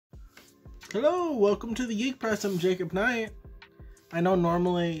Hello, welcome to the Geek Press. I'm Jacob Knight. I know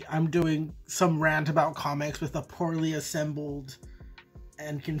normally I'm doing some rant about comics with a poorly assembled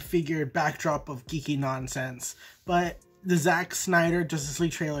and configured backdrop of geeky nonsense, but the Zack Snyder Justice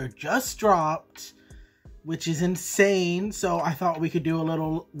League trailer just dropped, which is insane, so I thought we could do a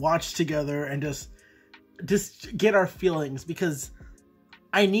little watch together and just get our feelings, because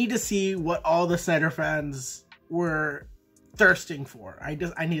I need to see what all the Snyder fans were thirsting for. I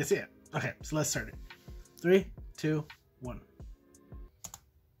need to see it. Okay, so let's start it. 3, 2, 1.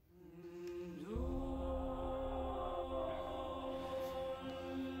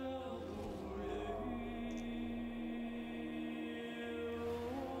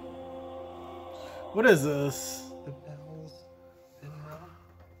 What is this? The bells that rung.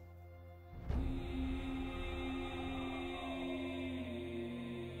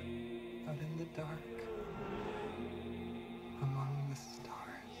 Out in the dark, among the stars.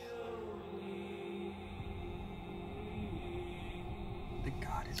 The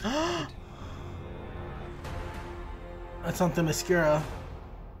god is dead. That's not the mascara.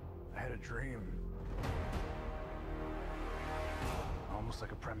 I had a dream. Almost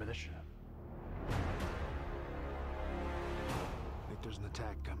like a premonition. I think there's an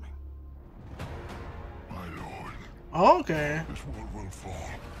attack coming. My lord, Oh, okay. this world will fall.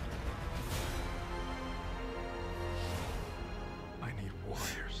 I need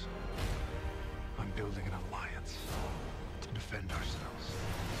warriors. I'm building an alliance to defend ourselves.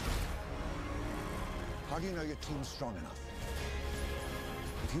 How do you know your team's strong enough?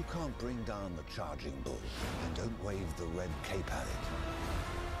 If you can't bring down the charging bull, then don't wave the red cape at it.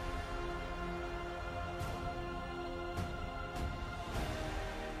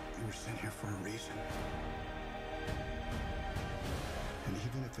 You were sent here for a reason. And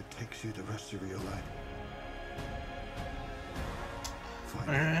even if it takes you the rest of your life, find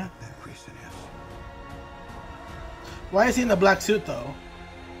out what that reason is. Why is he in the black suit, though?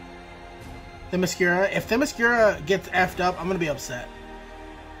 The mascara? If the mascara gets effed up, I'm gonna be upset.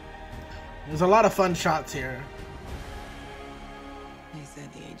 There's a lot of fun shots here. They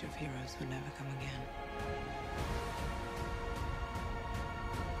said the age of heroes would never come again.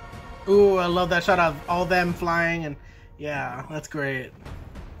 Ooh, I love that shot of all them flying, and yeah, that's great.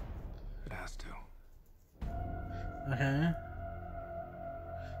 It has to. Okay.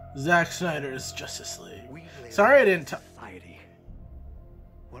 Zack Snyder's Justice League. We live Sorry I in didn't a society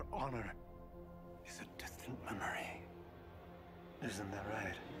where honor is a distant memory. Isn't that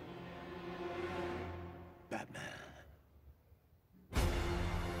right, Batman?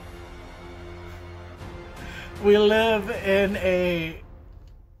 We live in a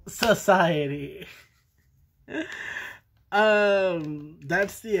society.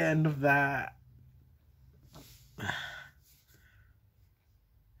 That's the end of that.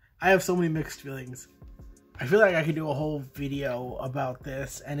 I have so many mixed feelings. I feel like I could do a whole video about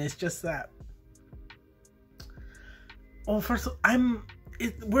this, and it's just that. Well, first,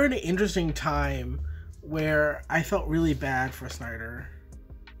 we're in an interesting time where I felt really bad for Snyder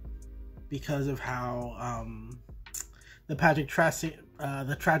because of how the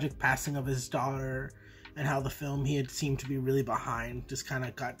tragic passing of his daughter, and how the film he had seemed to be really behind just kind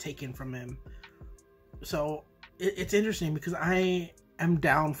of got taken from him. So it's interesting because I am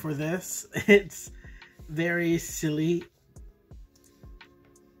down for this. It's very silly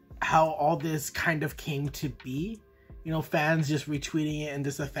how all this kind of came to be. You know, fans just retweeting it, and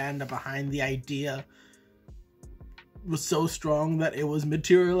just the fandom behind the idea was so strong that it was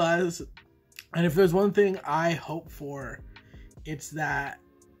materialized. And if there's one thing I hope for, it's that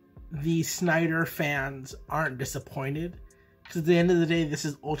the Snyder fans aren't disappointed, because at the end of the day, this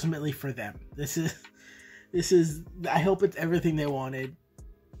is ultimately for them. This is I hope it's everything they wanted.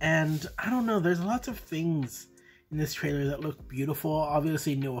 And I don't know, there's lots of things in this trailer that look beautiful.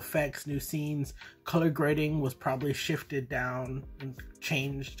 Obviously, new effects, new scenes. Color grading was probably shifted down and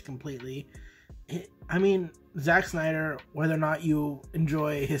changed completely. I mean, Zack Snyder, whether or not you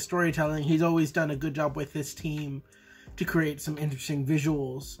enjoy his storytelling, he's always done a good job with his team to create some interesting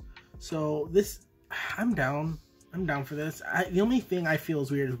visuals. So I'm down for this. The only thing I feel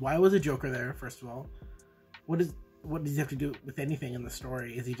is weird is, why was the Joker there, first of all? What does he have to do with anything in the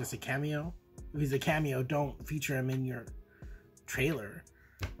story? Is he just a cameo? If he's a cameo, don't feature him in your trailer.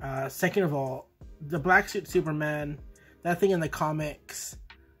 Second of all, the black suit Superman, that thing in the comics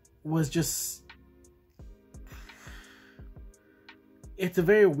was just... It's a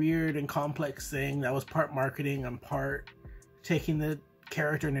very weird and complex thing that was part marketing and part taking the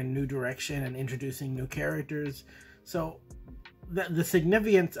character in a new direction and introducing new characters. So the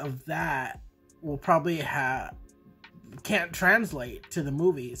significance of that will probably can't translate to the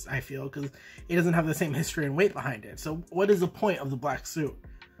movies, I feel, because it doesn't have the same history and weight behind it. So what is the point of the black suit?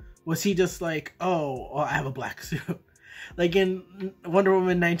 Was he just like, oh, I have a black suit? Like in Wonder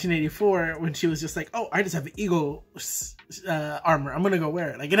Woman 1984, when she was just like, oh, I just have eagle armor, I'm gonna go wear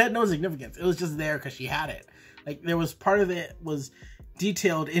it. Like, it had no significance. It was just there because she had it. Like, there was part of it was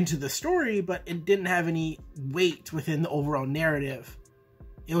detailed into the story, but it didn't have any weight within the overall narrative.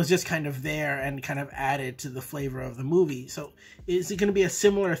 It was just kind of there and kind of added to the flavor of the movie. So is it going to be a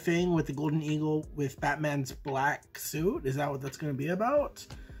similar thing with the Golden Eagle with Batman's black suit? Is that what that's going to be about?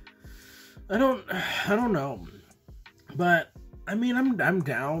 I don't know. But I mean, I'm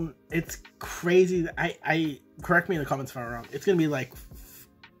down. It's crazy. I correct me in the comments if I'm wrong. It's going to be like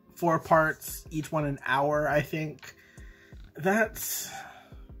 4 parts, each one an hour, I think. That's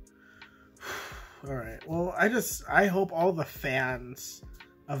all right. Well, I hope all the fans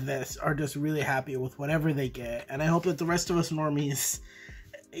of this are just really happy with whatever they get, and I hope that the rest of us normies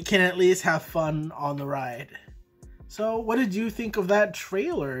can at least have fun on the ride. So what did you think of that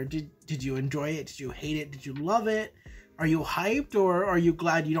trailer? Did you enjoy it? Did you hate it? Did you love it? Are you hyped, or are you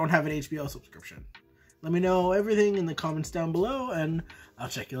glad you don't have an HBO subscription? Let me know everything in the comments down below, and I'll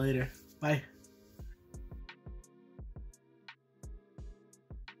check you later. Bye.